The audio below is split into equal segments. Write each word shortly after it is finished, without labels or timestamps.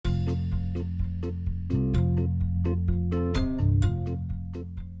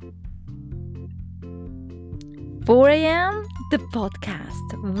4 a.m., the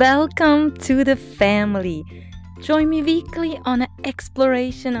podcast. Welcome to the family. Join me weekly on an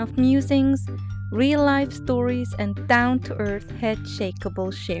exploration of musings, real-life stories, and down-to-earth,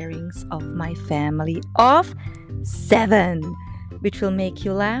 head-shakeable sharings of my family of 7, which will make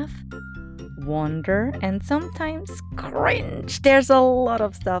you laugh, wonder, and sometimes cringe. There's a lot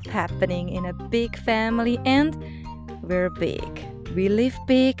of stuff happening in a big family, and we're big. We live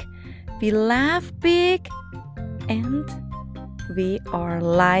big, we laugh big, and we are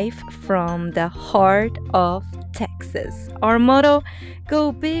live from the heart of Texas. Our motto,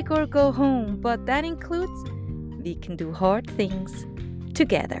 go big or go home, but that includes we can do hard things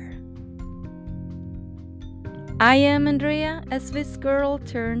together. I am Andrea, a Swiss girl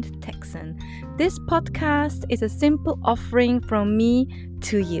turned Texan. This podcast is a simple offering from me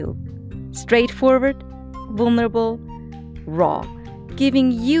to you. Straightforward, vulnerable, raw,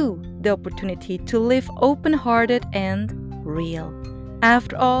 giving you the opportunity to live open-hearted and real.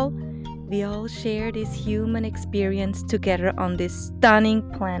 After all, we all share this human experience together on this stunning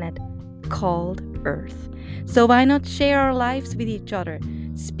planet called Earth. So why not share our lives with each other,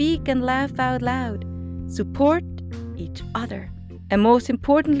 speak and laugh out loud, support each other, and most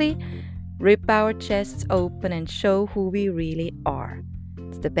importantly, rip our chests open and show who we really are.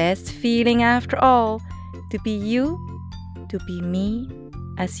 It's the best feeling after all, to be you, to be me.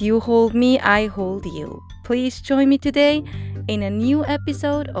 As you hold me, I hold you. Please join me today in a new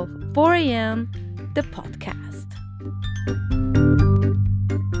episode of 4 a.m., the podcast.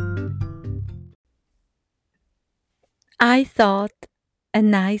 I thought a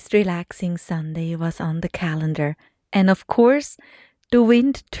nice relaxing Sunday was on the calendar. And of course, the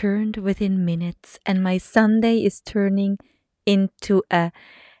wind turned within minutes and my Sunday is turning into a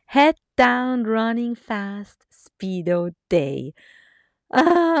head down running fast speedo day.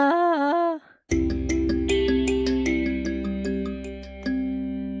 Ah!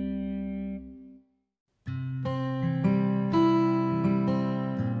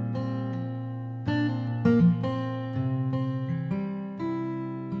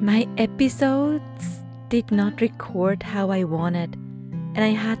 My episodes did not record how I wanted, and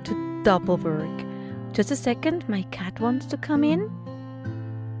I had to double work. Just a second, my cat wants to come in.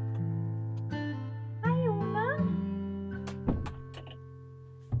 Hi, Una.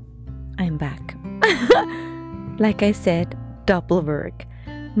 I'm back. Like I said, double work.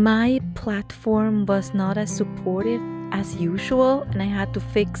 My platform was not as supportive as usual, and I had to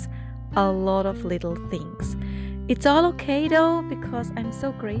fix a lot of little things. It's all okay though, because I'm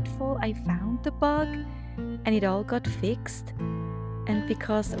so grateful I found the bug and it all got fixed. And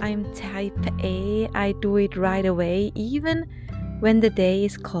because I'm type A, I do it right away, even when the day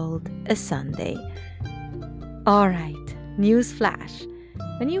is called a Sunday. Alright, news flash.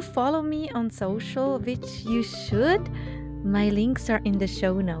 When you follow me on social, which you should, my links are in the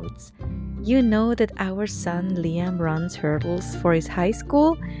show notes. You know that our son Liam runs hurdles for his high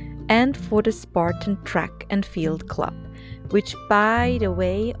school and for the Spartan Track and Field Club, which, by the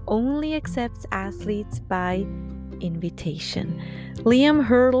way, only accepts athletes by invitation. Liam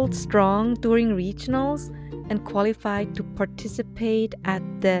hurdled strong during regionals and qualified to participate at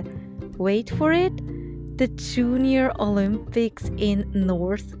the, wait for it, the Junior Olympics in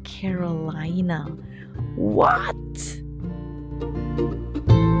North Carolina. What?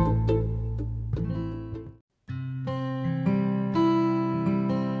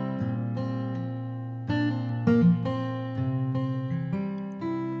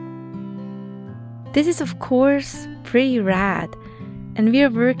 This is of course pretty rad, and we are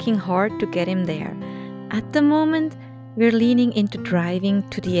working hard to get him there. At the moment, we're leaning into driving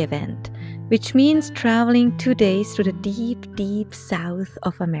to the event, which means traveling 2 days to the deep, deep south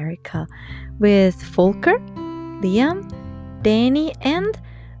of America with Volker, Liam, Danny, and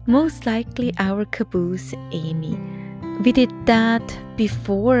most likely our caboose, Amy. We did that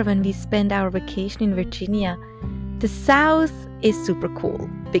before when we spent our vacation in Virginia. The South is super cool,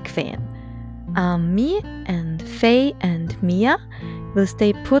 big fan. Me and Faye and Mia will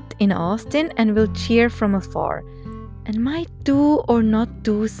stay put in Austin and will cheer from afar and might do or not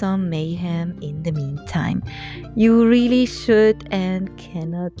do some mayhem in the meantime. You really should and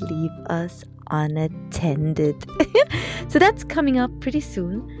cannot leave us unattended. So that's coming up pretty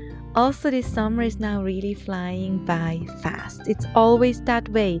soon. Also, this summer is now really flying by fast. It's always that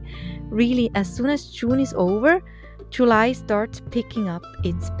way. Really, as soon as June is over, July starts picking up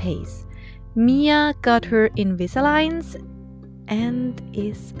its pace. Mia got her Invisaligns and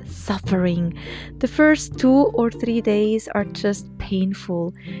is suffering. The first 2 or 3 days are just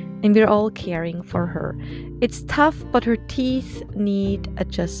painful. and we're all caring for her. It's tough, but her teeth need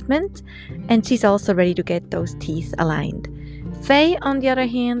adjustment, and she's also ready to get those teeth aligned. Faye, on the other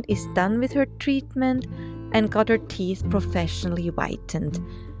hand, is done with her treatment and got her teeth professionally whitened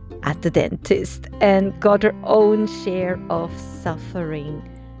at the dentist and got her own share of suffering.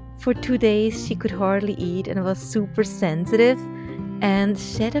 For 2 days, she could hardly eat and was super sensitive and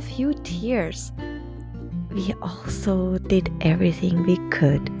shed a few tears. We also did everything we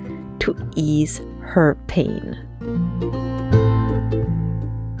could to ease her pain.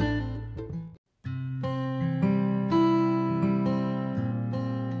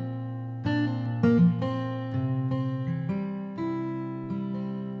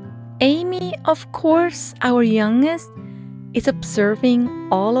 Amy, of course, our youngest, is observing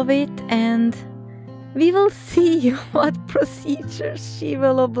all of it, and we will see what procedures she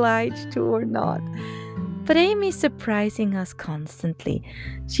will oblige to or not. But Amy is surprising us constantly.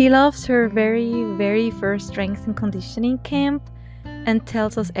 She loves her very, very first strength and conditioning camp and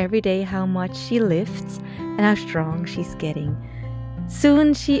tells us every day how much she lifts and how strong she's getting.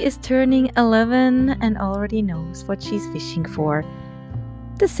 Soon she is turning 11 and already knows what she's wishing for.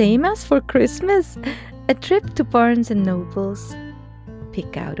 The same as for Christmas, a trip to Barnes & Noble's,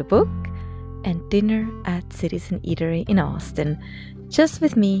 pick out a book, and dinner at Citizen Eatery in Austin, just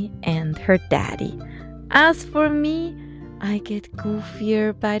with me and her daddy. As for me, I get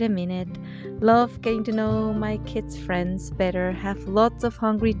goofier by the minute, love getting to know my kids' friends better, have lots of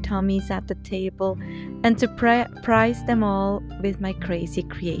hungry tummies at the table, and surprise them all with my crazy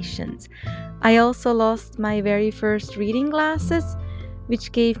creations. I also lost my very first reading glasses,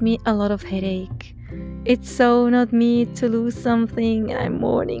 which gave me a lot of headache. It's so not me to lose something. I'm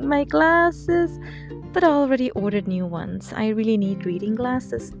mourning my glasses, but I already ordered new ones. I really need reading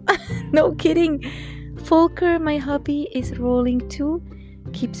glasses. No kidding. Volker, my hubby, is rolling too.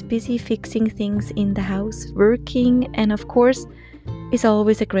 Keeps busy fixing things in the house, working, and of course, is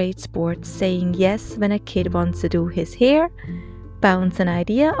always a great sport, saying yes when a kid wants to do his hair, bounce an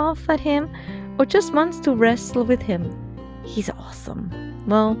idea off at him, or just wants to wrestle with him. He's awesome.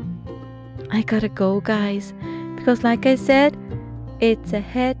 Well, I gotta go, guys, because like I said, it's a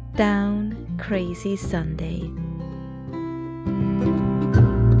head down crazy Sunday.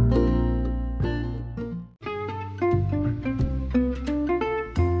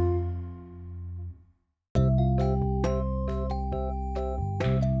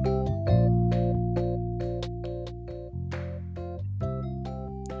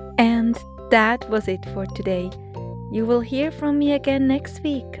 And that was it for today. You will hear from me again next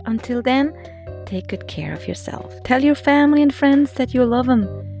week. Until then, take good care of yourself. Tell your family and friends that you love them.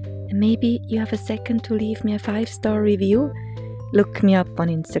 And maybe you have a second to leave me a 5-star review. Look me up on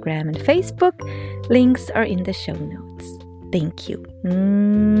Instagram and Facebook. Links are in the show notes. Thank you.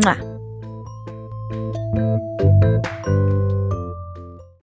 Mwah.